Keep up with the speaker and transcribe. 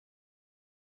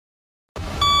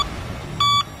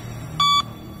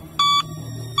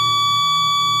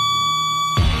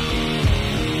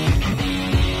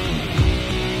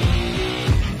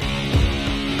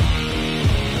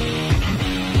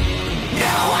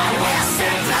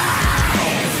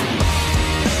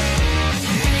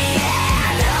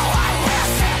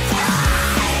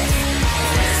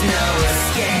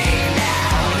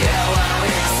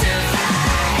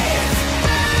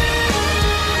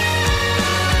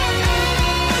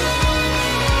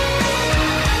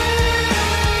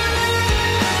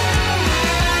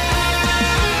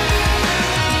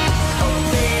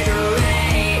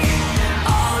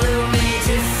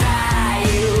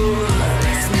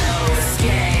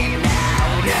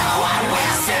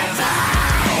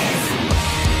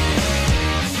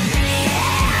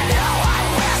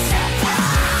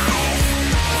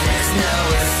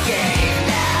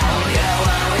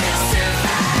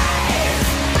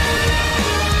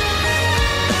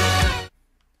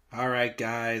Alright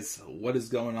guys, what is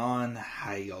going on?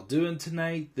 How y'all doing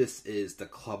tonight? This is the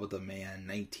Club of the Man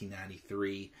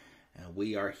 1993, and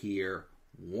we are here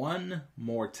one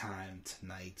more time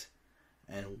tonight,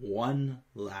 and one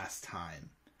last time,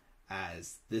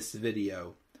 as this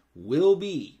video will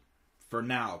be, for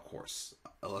now of course,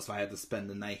 unless I have to spend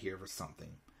the night here for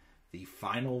something, the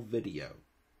final video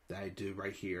that I do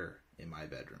right here in my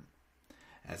bedroom.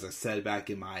 As I said back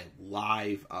in my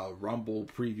live Rumble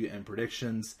preview and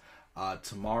predictions,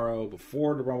 tomorrow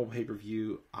before the Rumble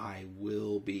pay-per-view, I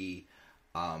will be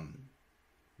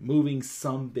moving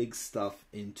some big stuff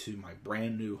into my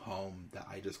brand new home that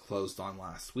I just closed on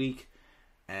last week.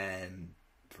 And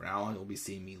for now on, you'll be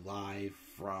seeing me live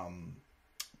from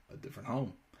a different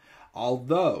home.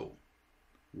 Although,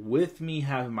 with me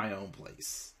having my own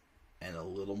place and a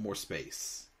little more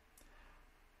space,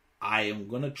 I am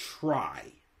going to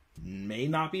try, may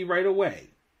not be right away,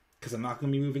 because I'm not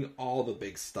going to be moving all the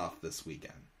big stuff this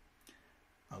weekend.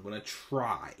 I'm going to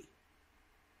try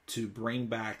to bring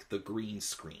back the green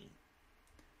screen.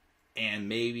 And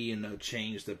maybe,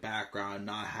 change the background,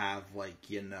 not have, like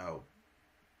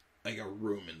a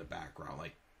room in the background.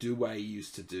 Like, do what I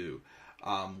used to do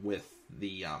with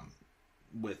the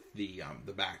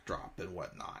backdrop and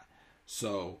whatnot.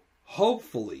 So,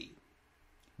 hopefully,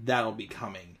 that'll be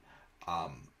coming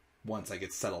once I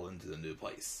get settled into the new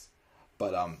place.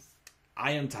 But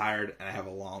I am tired and I have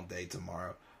a long day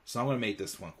tomorrow, so I'm going to make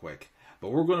this one quick.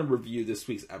 But we're going to review this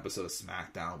week's episode of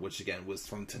Smackdown, which again was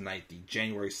from tonight, the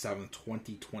January 7th,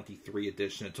 2023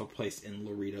 edition. It took place in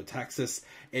Laredo, Texas.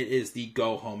 It is the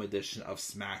go-home edition of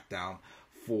Smackdown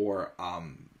for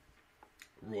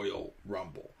Royal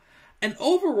Rumble. And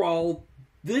overall,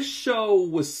 this show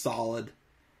was solid.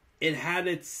 It had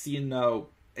its,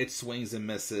 its swings and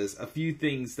misses. A few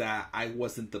things that I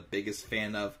wasn't the biggest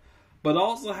fan of, but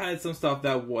also had some stuff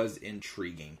that was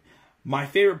intriguing. My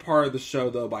favorite part of the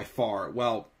show, though, by far,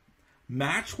 well,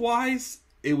 match-wise,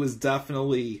 it was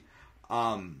definitely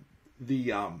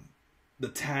the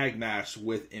tag match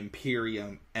with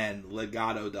Imperium and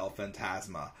Legado del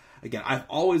Fantasma. Again, I've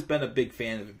always been a big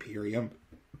fan of Imperium,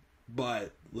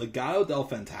 but Legado del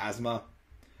Fantasma,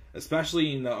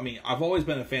 especially, I've always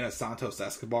been a fan of Santos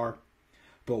Escobar,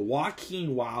 but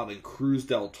Joaquin Wilde and Cruz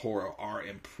del Toro are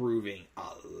improving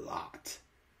a lot.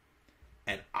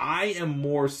 And I am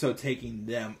more so taking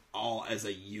them all as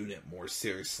a unit more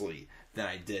seriously than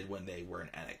I did when they were in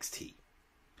NXT.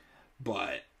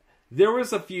 But there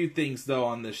was a few things, though,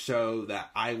 on the show that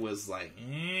I was like,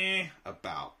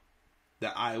 about.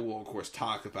 That I will, of course,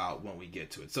 talk about when we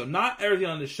get to it. So not everything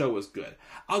on the show was good.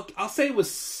 I'll say it was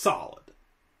solid.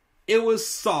 It was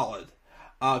solid.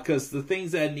 Because the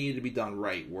things that needed to be done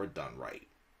right were done right.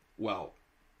 Well,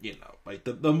 like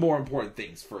the more important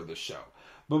things for the show.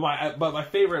 But my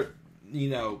favorite,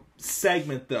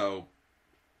 segment, though,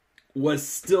 was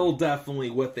still definitely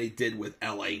what they did with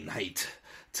LA Knight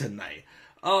tonight.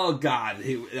 Oh, God,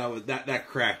 that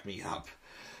cracked me up.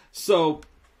 So,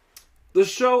 the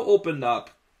show opened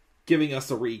up giving us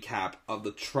a recap of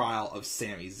the trial of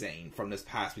Sami Zayn from this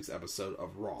past week's episode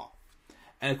of Raw.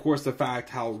 And, of course, the fact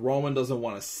how Roman doesn't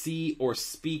want to see or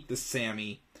speak to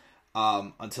Sami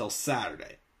until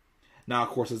Saturday. Now, of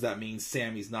course, does that mean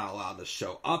Sami's not allowed to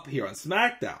show up here on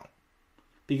SmackDown?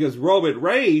 Because Roman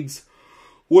Reigns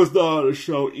was not on the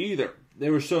show either. They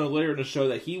were showing later in the show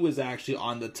that he was actually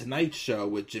on the Tonight Show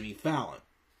with Jimmy Fallon.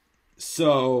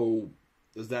 So,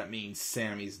 does that mean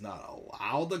Sami's not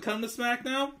allowed to come to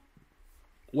SmackDown?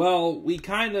 Well, we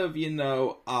kind of,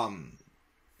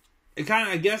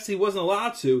 I guess he wasn't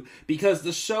allowed to, because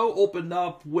the show opened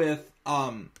up with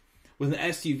an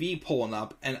SUV pulling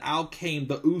up, and out came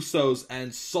the Usos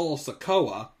and Solo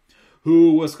Sikoa,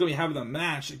 who was going to be having a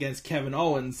match against Kevin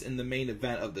Owens in the main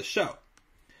event of the show.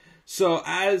 So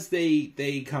as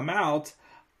they come out,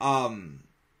 Sami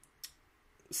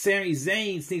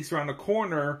Zayn sneaks around the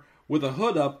corner with a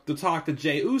hood up to talk to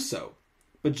Jey Uso.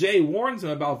 But Jey warns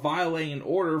him about violating an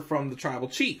order from the tribal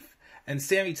chief. And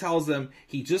Sami tells him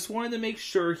he just wanted to make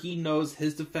sure he knows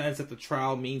his defense at the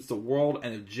trial means the world,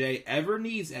 and if Jey ever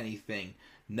needs anything,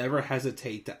 never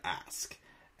hesitate to ask.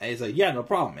 And he's like, yeah, no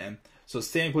problem, man. So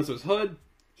Sami puts on his hood,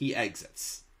 he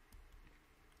exits.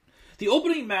 The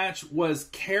opening match was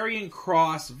Karrion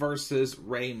Kross versus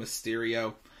Rey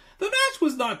Mysterio. The match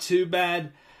was not too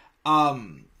bad.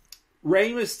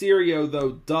 Rey Mysterio,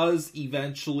 though, does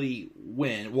eventually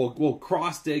win. Well,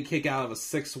 Kross did kick out of a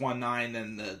 619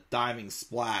 and the diving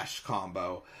splash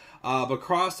combo. But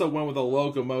Kross went with a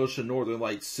locomotion Northern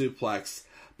Light suplex.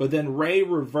 But then Rey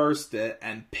reversed it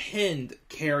and pinned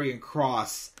Karrion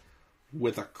Kross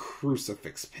with a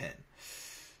crucifix pin.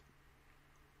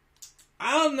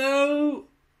 I don't know.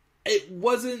 It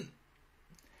wasn't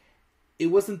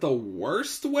the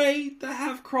worst way to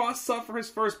have Cross suffer his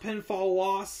first pinfall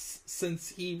loss since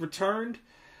he returned.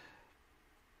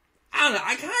 I don't know.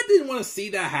 I kind of didn't want to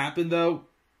see that happen, though.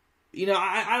 You know,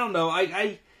 I don't know.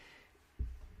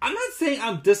 I'm not saying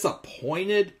I'm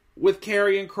disappointed with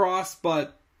Karrion Kross,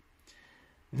 but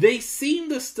they seem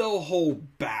to still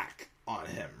hold back on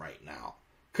him right now.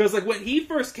 Because, like, when he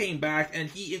first came back and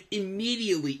he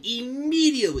immediately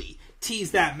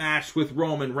teased that match with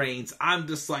Roman Reigns, I'm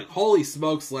just like, holy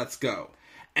smokes, let's go.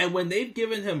 And when they've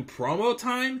given him promo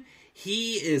time,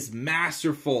 he is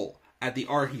masterful at the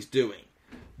art he's doing.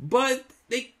 But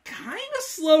they kind of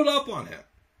slowed up on him.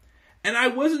 And I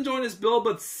was enjoying this build,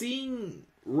 but seeing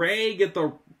Ray get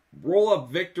the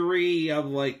roll-up victory,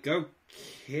 I'm like,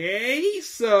 okay,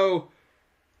 so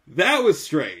that was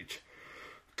strange.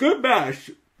 Good match,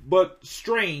 but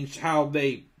strange how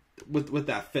they, with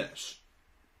that finish.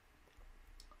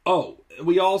 Oh,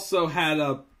 we also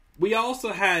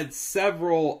had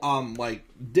several like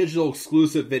digital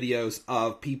exclusive videos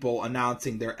of people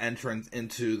announcing their entrance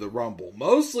into the Rumble,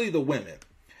 mostly the women.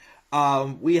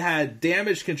 We had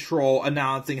Damage Control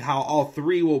announcing how all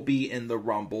three will be in the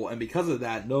Rumble, and because of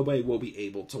that, nobody will be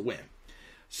able to win.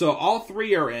 So all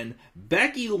three are in.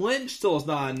 Becky Lynch still has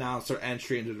not announced her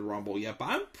entry into the Rumble yet, but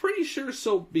I'm pretty sure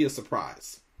she'll be a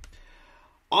surprise.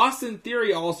 Austin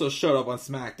Theory also showed up on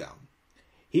SmackDown.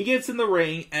 He gets in the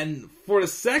ring, and for the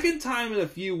second time in a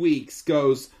few weeks,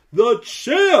 goes, "The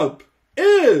champ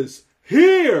is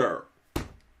here!"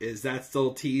 Is that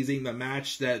still teasing the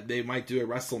match that they might do at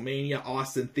WrestleMania?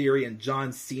 Austin Theory and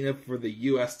John Cena for the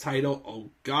U.S. title.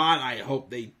 Oh God, I hope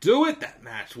they do it. That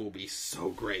match will be so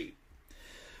great.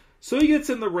 So he gets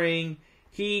in the ring.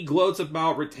 He gloats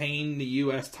about retaining the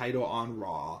U.S. title on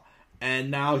Raw.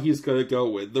 And now he's going to go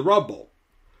win the Rumble.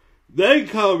 Then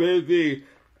come in the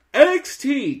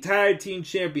NXT Tag Team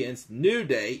Champions, New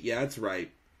Day. Yeah, that's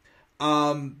right.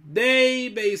 They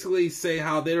basically say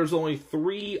how there's only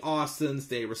 3 Austins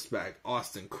they respect.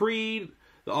 Austin Creed,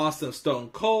 the Austin of Stone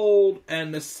Cold,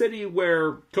 and the city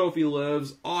where Kofi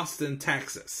lives, Austin,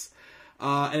 Texas.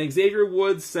 And Xavier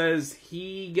Woods says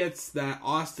he gets that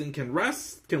Austin can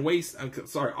waste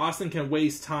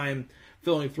time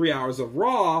filming 3 hours of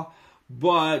Raw,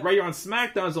 but right here on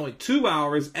SmackDown it's only 2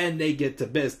 hours, and they get to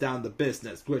down to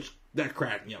business, which that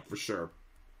cracked me up for sure.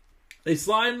 They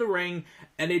slide in the ring,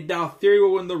 and they doubt Theory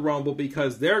will win the Rumble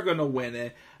because they're going to win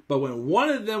it. But when one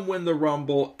of them win the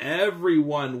Rumble,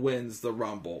 everyone wins the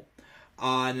Rumble.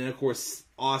 And then, of course,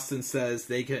 Austin says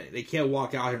they can't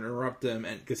walk out here and interrupt him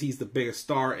because he's the biggest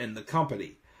star in the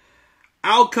company.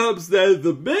 Out comes then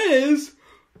The Miz,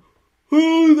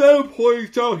 who then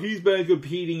points out he's been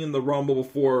competing in the Rumble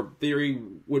before Theory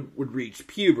would reach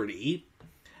puberty.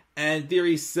 And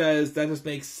Theory says that just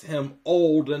makes him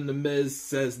old, and The Miz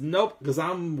says, nope, because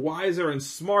I'm wiser and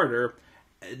smarter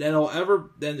than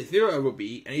Theory ever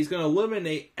be, and he's going to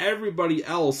eliminate everybody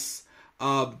else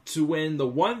to win the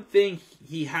one thing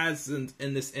he hasn't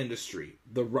in this industry,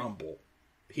 the Rumble.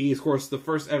 He is, of course, the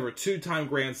first ever 2-time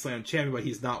Grand Slam champion, but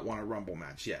he's not won a Rumble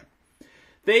match yet.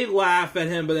 They laugh at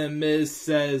him, but then Miz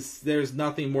says there's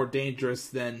nothing more dangerous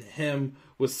than him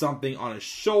with something on his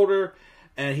shoulder.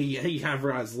 And he kind of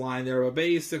forgot his line there, but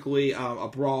basically a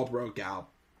brawl broke out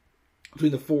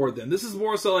between the 4 of them. This is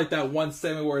more so like that one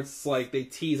segment where it's like they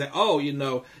tease, like, oh, you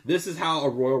know, this is how a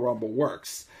Royal Rumble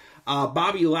works.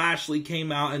 Bobby Lashley came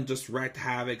out and just wreaked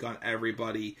havoc on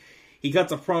everybody. He got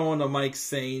the promo on the mic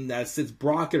saying that since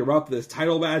Brock interrupted this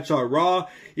title match on Raw,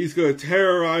 he's going to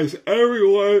terrorize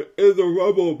everyone in the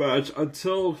Rumble match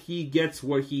until he gets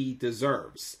what he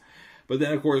deserves. But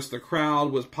then, of course, the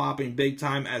crowd was popping big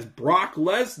time as Brock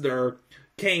Lesnar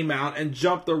came out and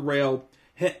jumped the rail,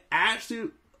 hit Lashley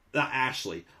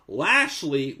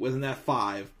with an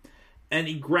F5, and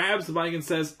he grabs the mic and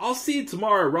says, "I'll see you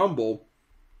tomorrow at Rumble."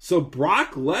 So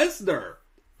Brock Lesnar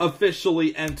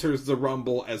officially enters the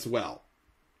Rumble as well.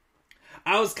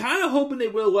 I was kind of hoping they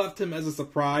would have left him as a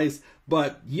surprise,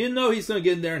 but you know he's going to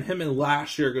get in there, and him and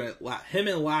Lashley are going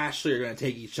to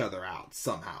take each other out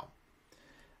somehow.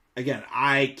 Again,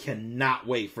 I cannot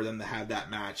wait for them to have that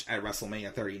match at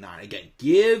WrestleMania 39. Again,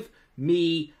 give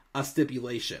me a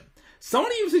stipulation.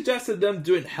 Someone even suggested them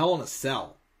doing Hell in a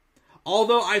Cell.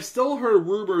 Although I've still heard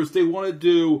rumors they want to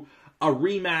do a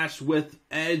rematch with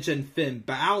Edge and Finn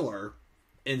Balor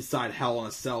inside Hell in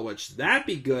a Cell, which that'd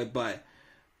be good, but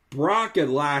Brock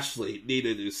and Lashley need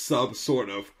to do some sort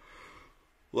of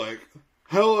like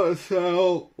Hell in a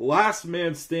Cell, last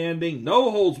man standing,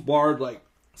 no holds barred, like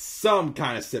some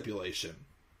kind of stipulation.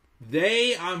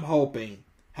 They, I'm hoping,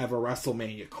 have a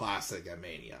WrestleMania Classic at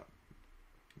Mania.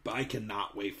 But I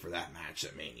cannot wait for that match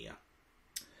at Mania.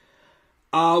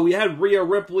 We had Rhea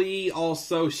Ripley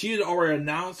also. She had already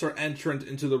announced her entrance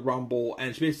into the Rumble,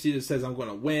 and she basically just says, I'm going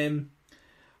to win.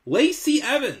 Lacey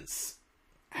Evans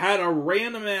had a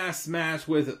random ass match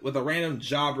with a random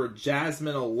jobber,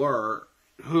 Jasmine Allure,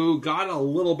 who got a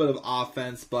little bit of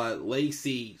offense, but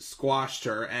Lacey squashed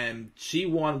her, and she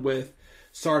won with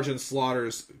Sergeant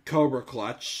Slaughter's Cobra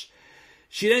Clutch.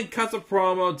 She then cuts a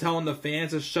promo telling the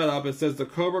fans to shut up and says the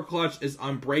Cobra Clutch is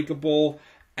unbreakable,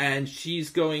 and she's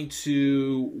going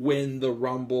to win the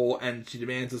Rumble, and she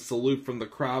demands a salute from the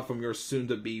crowd from your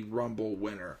soon-to-be Rumble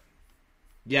winner.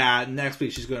 Yeah, next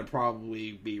week she's going to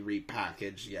probably be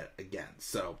repackaged yet again.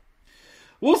 So,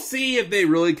 we'll see if they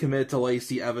really commit to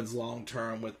Lacey Evans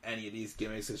long-term with any of these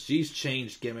gimmicks. Because she's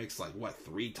changed gimmicks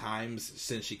 3 times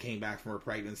since she came back from her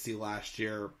pregnancy last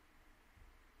year.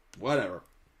 Whatever.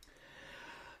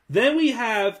 Then we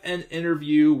have an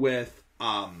interview with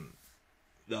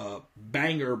the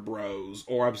Banger Bros,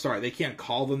 or I'm sorry, they can't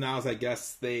call them now. I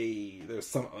guess there's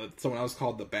someone else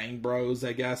called the Bang Bros,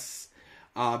 I guess.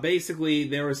 Basically,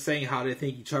 they were saying how they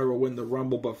think each other will win the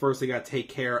Rumble, but first they got to take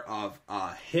care of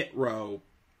Hit Row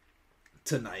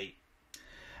tonight,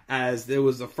 as there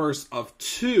was the first of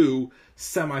 2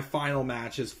 semifinal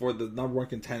matches for the number 1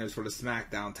 contenders for the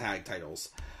SmackDown tag titles.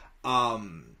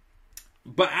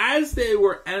 But as they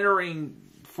were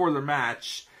entering for the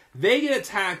match, they get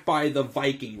attacked by the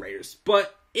Viking Raiders.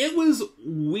 But it was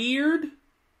weird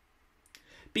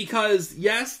because,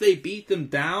 yes, they beat them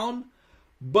down,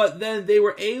 but then they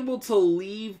were able to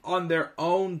leave on their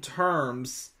own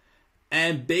terms,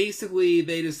 and basically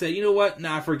they just said, you know what,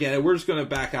 nah, forget it, we're just going to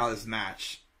back out of this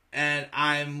match. And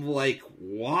I'm like,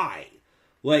 why?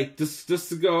 Just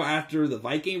to go after the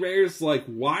Viking Raiders?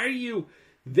 Why are you...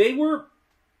 They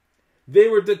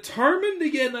were determined to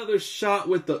get another shot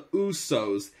with the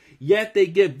Usos, yet they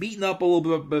get beaten up a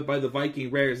little bit by the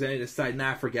Viking Raiders, and they decide,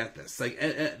 nah, forget this.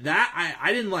 That,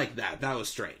 I didn't like that. That was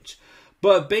strange.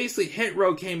 But basically, Hit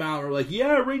Row came out and were like,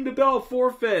 yeah, ring the bell,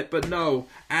 forfeit. But no,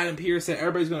 Adam Pearce said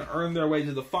everybody's going to earn their way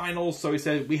to the finals. So he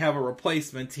said, we have a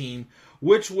replacement team,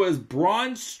 which was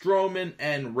Braun Strowman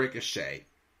and Ricochet.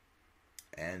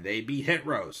 And they beat Hit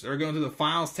Row. So they're going to the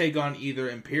finals, take on either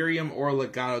Imperium or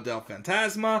Legado del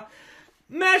Fantasma.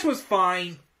 Match was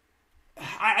fine.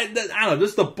 I don't know,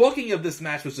 just the booking of this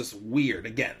match was just weird.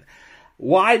 Again,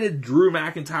 why did Drew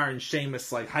McIntyre and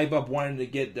Sheamus hype up wanting to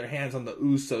get their hands on the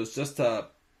Usos just to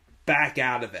back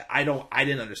out of it? I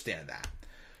didn't understand that.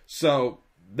 So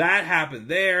that happened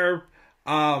there.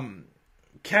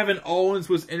 Kevin Owens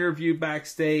was interviewed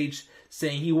backstage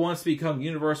saying he wants to become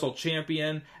Universal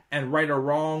Champion, and right or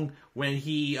wrong, when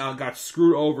he got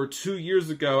screwed over 2 years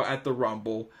ago at the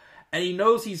Rumble, and he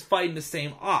knows he's fighting the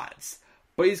same odds.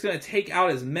 But he's going to take out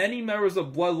as many members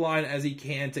of Bloodline as he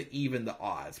can to even the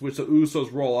odds, which the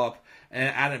Usos roll up, and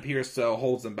Adam Pearce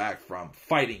holds them back from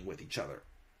fighting with each other.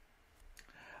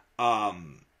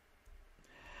 And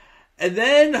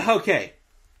then, okay.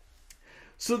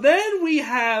 So then we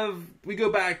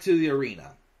go back to the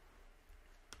arena.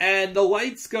 And the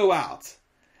lights go out.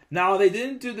 Now, they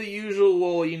didn't do the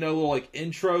usual little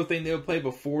intro thing they would play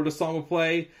before the song would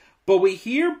play. But we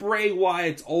hear Bray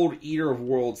Wyatt's old Eater of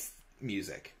Worlds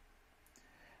music.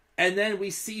 And then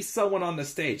we see someone on the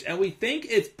stage. And we think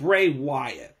it's Bray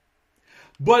Wyatt.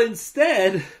 But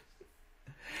instead,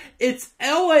 it's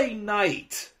LA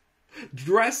Knight.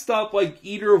 Dressed up like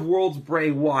Eater of Worlds Bray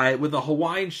Wyatt with a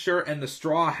Hawaiian shirt and the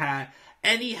straw hat.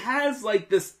 And he has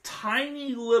this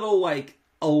tiny little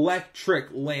electric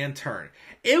lantern.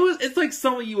 It's like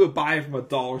something you would buy from a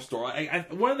dollar store.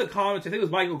 One of the comments, I think it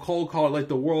was Michael Cole, called it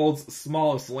the world's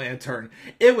smallest lantern.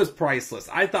 It was priceless.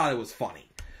 I thought it was funny.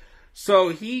 So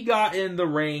he got in the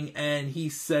ring and he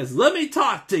says, let me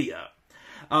talk to you.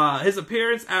 His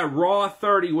appearance at Raw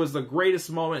 30 was the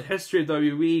greatest moment in history of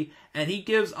WWE, and he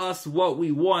gives us what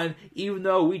we won, even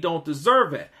though we don't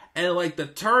deserve it. And the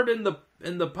turd in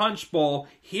the punch bowl,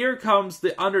 here comes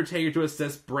the Undertaker to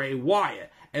assist Bray Wyatt.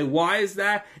 And why is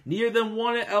that? Neither of them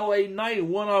won at LA Knight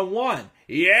one-on-one.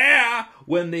 Yeah!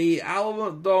 When the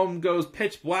Alamo Dome goes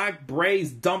pitch black,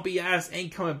 Bray's dumpy ass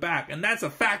ain't coming back. And that's a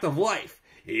fact of life.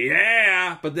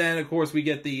 Yeah! But then, of course, we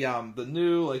get the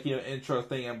new, intro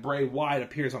thing, and Bray Wyatt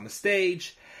appears on the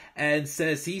stage and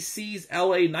says he sees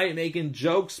LA Knight making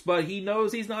jokes, but he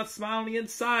knows he's not smiling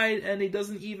inside, and it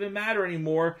doesn't even matter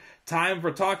anymore. Time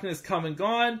for talking has come and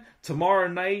gone. Tomorrow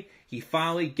night, he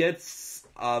finally gets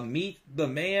meet the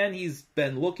man he's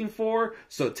been looking for.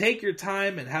 So take your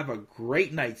time and have a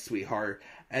great night, sweetheart.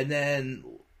 And then,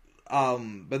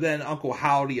 but then Uncle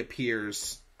Howdy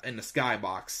appears in the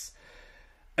skybox.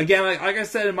 Again, like I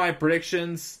said in my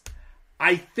predictions,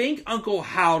 I think Uncle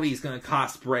Howdy's going to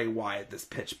cost Bray Wyatt this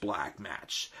pitch black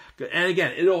match. And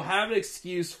again, it'll have an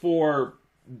excuse for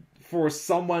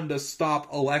someone to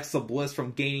stop Alexa Bliss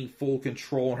from gaining full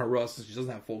control in her Raw, since she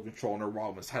doesn't have full control in her Raw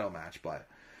Women's title match. But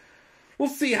we'll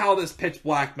see how this pitch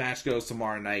black match goes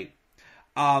tomorrow night.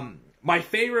 My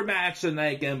favorite match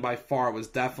tonight, again, by far, was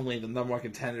definitely the number one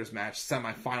contenders match,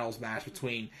 semifinals match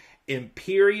between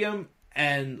Imperium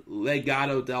and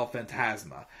Legado del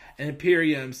Fantasma. And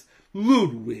Imperium's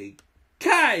Ludwig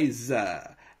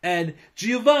Kaiser and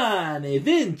Giovanni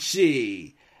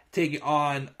Vinci taking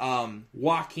on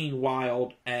Joaquin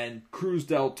Wilde and Cruz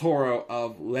del Toro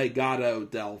of Legado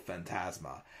del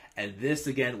Fantasma. And this,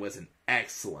 again, was an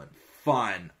excellent,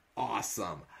 fun,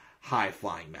 awesome,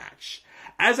 high-flying match.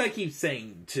 As I keep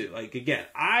saying, too, like, again,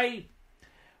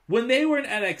 when they were in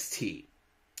NXT,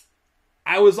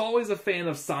 I was always a fan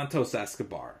of Santos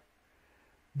Escobar.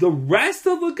 The rest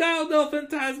of Legado del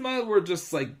Fantasma were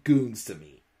just like goons to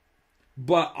me.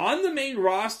 But on the main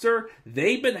roster,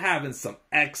 they've been having some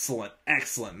excellent,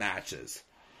 excellent matches.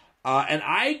 And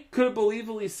I could have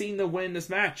believably seen them win this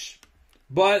match.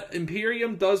 But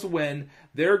Imperium does win.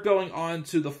 They're going on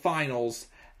to the finals.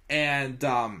 And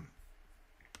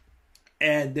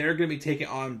they're going to be taking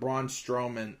on Braun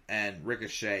Strowman and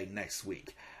Ricochet next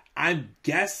week. I'm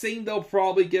guessing they'll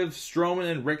probably give Strowman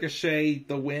and Ricochet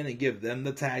the win and give them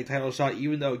the tag title shot,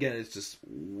 even though, again, it's just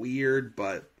weird,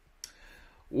 but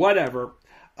whatever.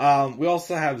 We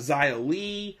also have Xia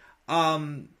Li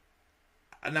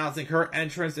announcing her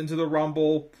entrance into the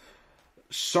Rumble.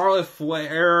 Charlotte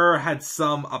Flair had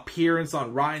some appearance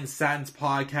on Ryan Satin's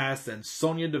podcast, and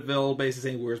Sonya Deville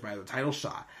basically saying, "Where's my other title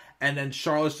shot?" And then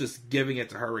Charlotte's just giving it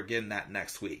to her again that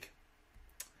next week.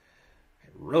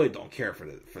 Really don't care for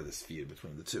this feud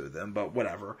between the two of them, but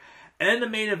whatever. And the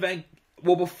main event,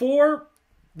 well, before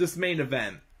this main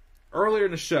event, earlier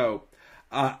in the show,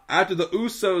 after the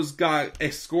Usos got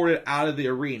escorted out of the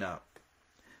arena,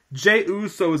 Jey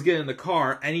Uso was getting in the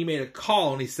car, and he made a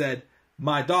call, and he said,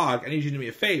 "My dog, I need you to do me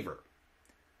a favor."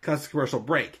 Cuts the commercial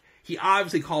break. He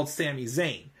obviously called Sami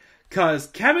Zayn, because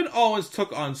Kevin Owens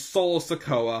took on Solo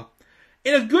Sikoa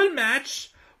in a good match.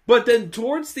 But then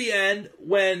towards the end,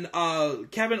 when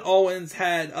Kevin Owens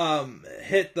had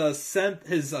hit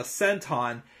his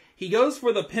senton, he goes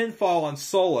for the pinfall on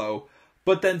Solo,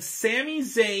 but then Sami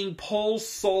Zayn pulls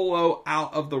Solo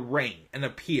out of the ring and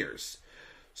appears.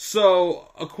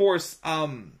 So, of course,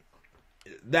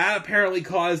 that apparently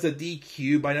caused a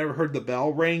DQ, but I never heard the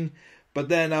bell ring. But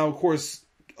then, of course,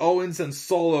 Owens and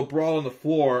Solo brawled on the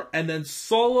floor, and then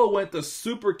Solo went to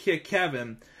super kick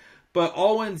Kevin, but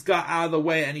Owens got out of the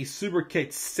way and he super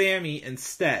kicked Sammy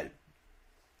instead.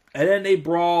 And then they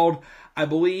brawled. I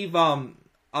believe Owens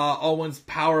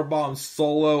powerbombed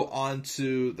Solo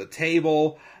onto the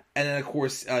table. And then, of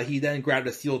course, he then grabbed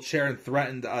a steel chair and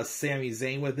threatened Sami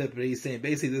Zayn with it. But he's saying,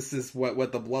 basically, this is what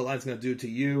the Bloodline's going to do to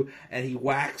you. And he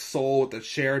whacks Solo with the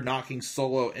chair, knocking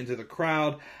Solo into the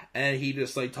crowd. And he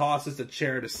just tosses the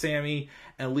chair to Sammy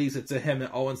and leaves it to him.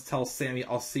 And Owens tells Sammy,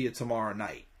 "I'll see you tomorrow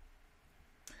night."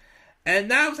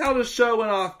 And that was how the show went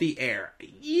off the air.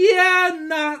 Yeah,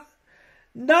 not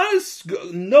as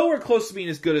good, nowhere close to being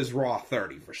as good as Raw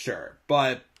 30 for sure,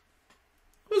 but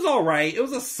it was alright. It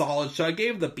was a solid show. I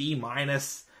gave it the B-.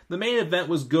 The main event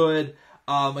was good.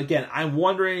 Again, I'm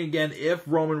wondering if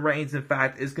Roman Reigns, in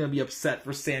fact, is going to be upset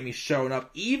for Sami showing up,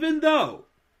 even though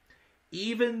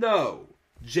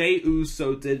Jey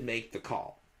Uso did make the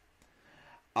call.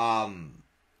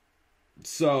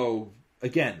 So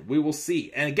again, we will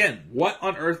see. And again, what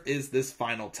on earth is this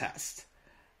final test?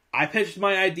 I pitched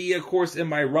my idea, of course, in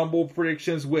my Rumble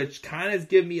predictions, which kind of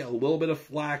give me a little bit of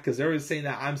flack, because everyone's saying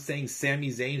that I'm saying Sami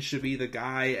Zayn should be the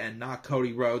guy and not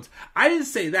Cody Rhodes. I didn't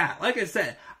say that. Like I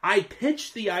said, I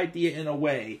pitched the idea in a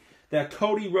way that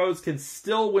Cody Rhodes can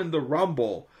still win the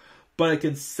Rumble, but it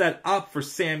can set up for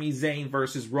Sami Zayn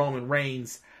versus Roman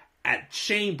Reigns at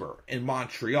Chamber in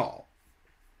Montreal.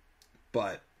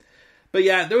 But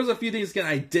yeah, there was a few things, again,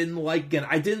 I didn't like. Again,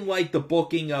 I didn't like the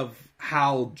booking of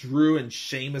how Drew and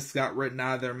Sheamus got written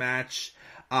out of their match.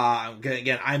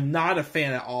 Again, I'm not a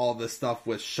fan of all of this stuff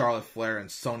with Charlotte Flair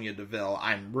and Sonya Deville.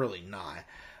 I'm really not.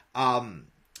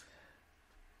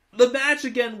 The match,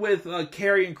 again, with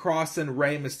Karrion Kross and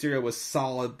Rey Mysterio was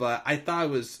solid, but I thought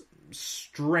it was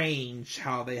strange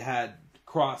how they had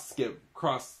Kross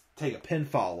take a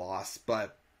pinfall loss,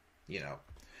 but,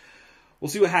 we'll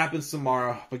see what happens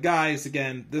tomorrow. But guys,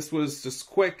 again, this was just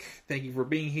quick. Thank you for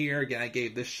being here. Again, I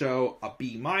gave this show a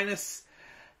B-.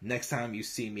 Next time you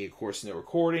see me, of course, in the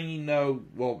recording,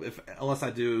 unless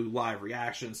I do live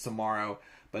reactions tomorrow.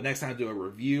 But next time I do a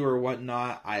review or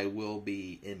whatnot, I will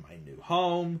be in my new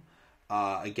home.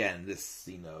 Again, this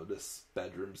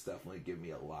bedroom's definitely given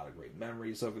me a lot of great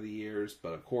memories over the years.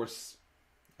 But of course,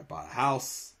 I bought a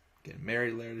house, getting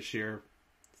married later this year.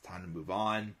 It's time to move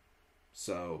on.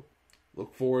 So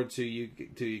look forward to you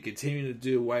continuing to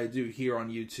do what I do here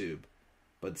on YouTube.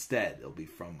 But instead, it'll be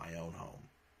from my own home.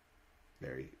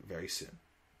 Very, very soon.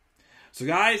 So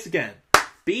guys, again,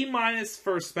 B-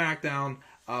 for SmackDown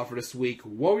for this week.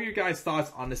 What were your guys'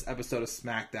 thoughts on this episode of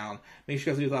SmackDown? Make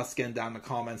sure you guys leave your thoughts again down in the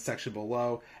comments section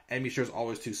below. And be sure as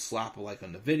always to slap a like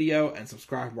on the video and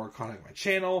subscribe for more content on my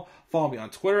channel. Follow me on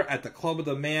Twitter at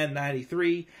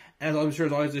 @thecluboftheman93. And be sure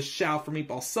as always to shout for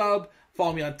Meatball Sub.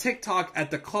 Follow me on TikTok at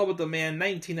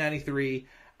 @thecluboftheman1993.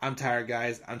 I'm tired,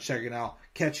 guys. I'm checking out.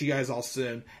 Catch you guys all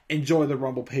soon. Enjoy the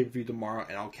Rumble pay-per-view tomorrow,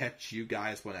 and I'll catch you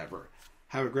guys whenever.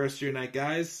 Have a great rest of your night,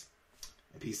 guys.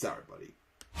 And peace out, everybody.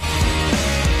 Yeah,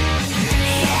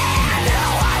 no,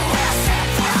 I will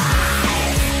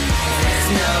surprise. There's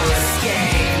no